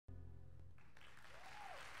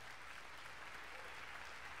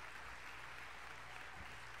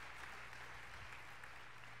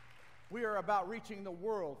about reaching the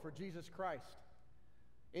world for Jesus Christ.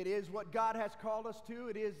 It is what God has called us to.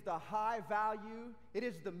 It is the high value. It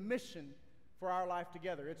is the mission for our life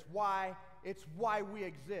together. It's why we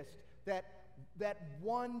exist. That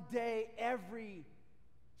one day every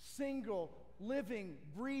single living,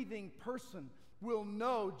 breathing person will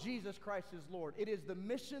know Jesus Christ is Lord. It is the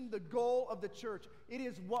mission, the goal of the church. It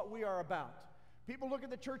is what we are about. People look at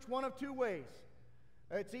the church one of two ways.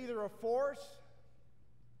 It's either a force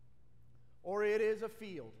or it is a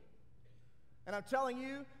field. And I'm telling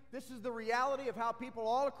you, this is the reality of how people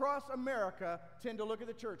all across America tend to look at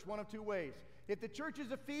the church, one of two ways. If the church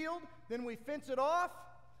is a field, then we fence it off,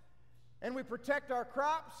 and we protect our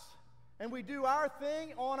crops, and we do our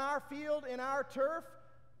thing on our field, in our turf,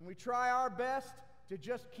 and we try our best to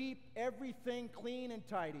just keep everything clean and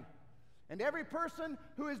tidy. And every person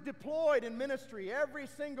who is deployed in ministry, every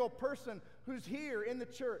single person who's here in the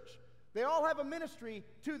church, they all have a ministry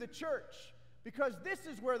to the church. Because this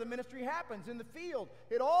is where the ministry happens, in the field.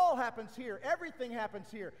 It all happens here. Everything happens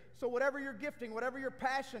here. So whatever your gifting, whatever your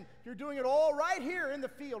passion, you're doing it all right here in the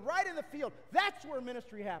field, right in the field. That's where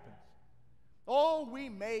ministry happens. Oh, we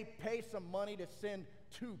may pay some money to send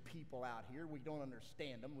 2 people out here. We don't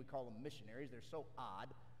understand them. We call them missionaries. They're so odd.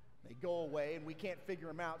 They go away, and we can't figure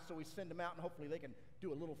them out, so we send them out, and hopefully they can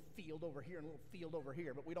do a little field over here and a little field over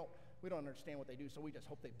here. But we don't understand what they do, so we just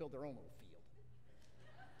hope they build their own little field.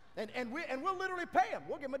 And we'll literally pay them.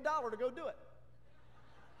 We'll give them $1 to go do it.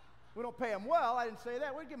 We don't pay them well. I didn't say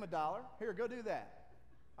that. We'll give them $1. Here, go do that.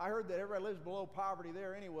 I heard that everybody lives below poverty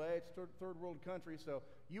there anyway. It's third world country, so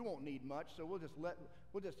you won't need much. So we'll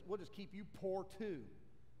just keep you poor too.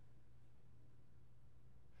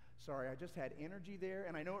 Sorry, I just had energy there,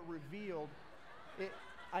 and I know it revealed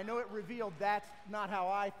that's not how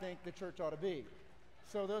I think the church ought to be.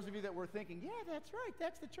 So those of you that were thinking, yeah, that's right,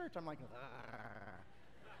 that's the church, I'm like, ah.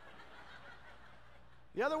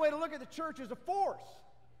 The other way to look at the church is a force,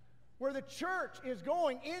 where the church is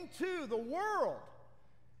going into the world.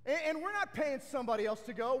 And we're not paying somebody else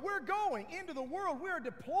to go. We're going into the world. We're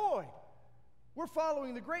deployed. We're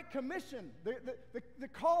following the Great Commission, the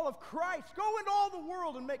call of Christ. Go into all the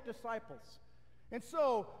world and make disciples. And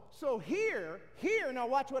so here, now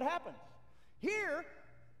watch what happens. Here,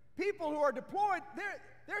 people who are deployed,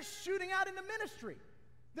 they're shooting out into ministry.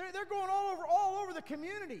 They're going all over the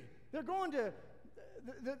community. They're going to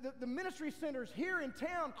the ministry centers here in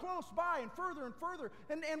town, close by, and further,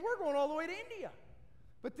 and we're going all the way to India.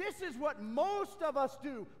 But this is what most of us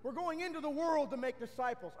do. We're going into the world to make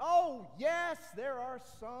disciples. Oh, yes, there are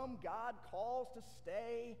some God calls to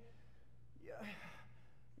stay. Yeah,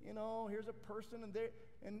 you know, here's a person,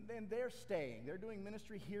 and they're staying. They're doing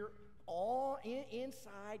ministry here, all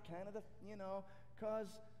inside, kind of the, you know, because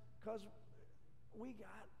we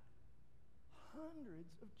got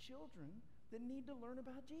hundreds of children that need to learn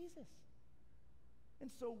about Jesus.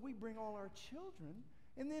 And so we bring all our children,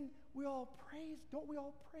 and then we all praise. Don't we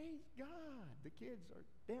all praise God? The kids are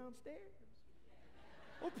downstairs.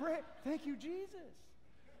 Oh, pray. Thank you, Jesus.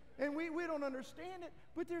 And we don't understand it,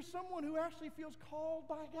 but there's someone who actually feels called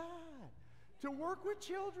by God to work with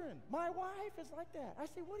children. My wife is like that. I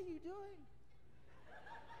say, what are you doing?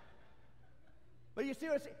 But you see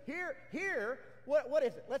what I say? Here, what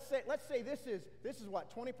is it? Let's say this is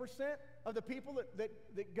what, 20% of the people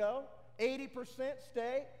that go? 80%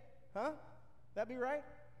 stay? Huh? That'd be right?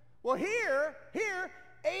 Well, here,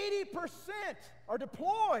 80% are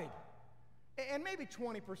deployed. And maybe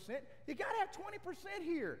 20%. You got to have 20%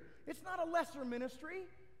 here. It's not a lesser ministry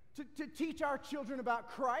to teach our children about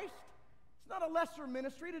Christ. It's not a lesser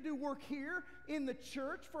ministry to do work here in the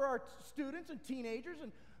church for our students and teenagers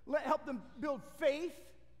and help them build faith.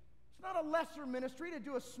 It's not a lesser ministry to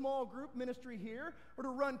do a small group ministry here or to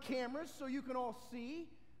run cameras so you can all see.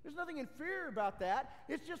 There's nothing inferior about that.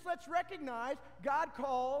 It's just let's recognize God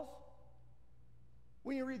calls,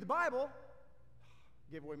 when you read the Bible,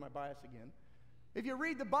 give away my bias again. If you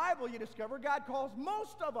read the Bible, you discover God calls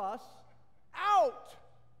most of us out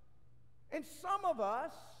and some of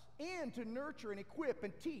us in to nurture and equip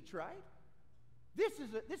and teach, right? This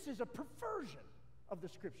is a perversion of the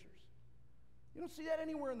Scriptures. You don't see that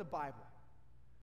anywhere in the Bible.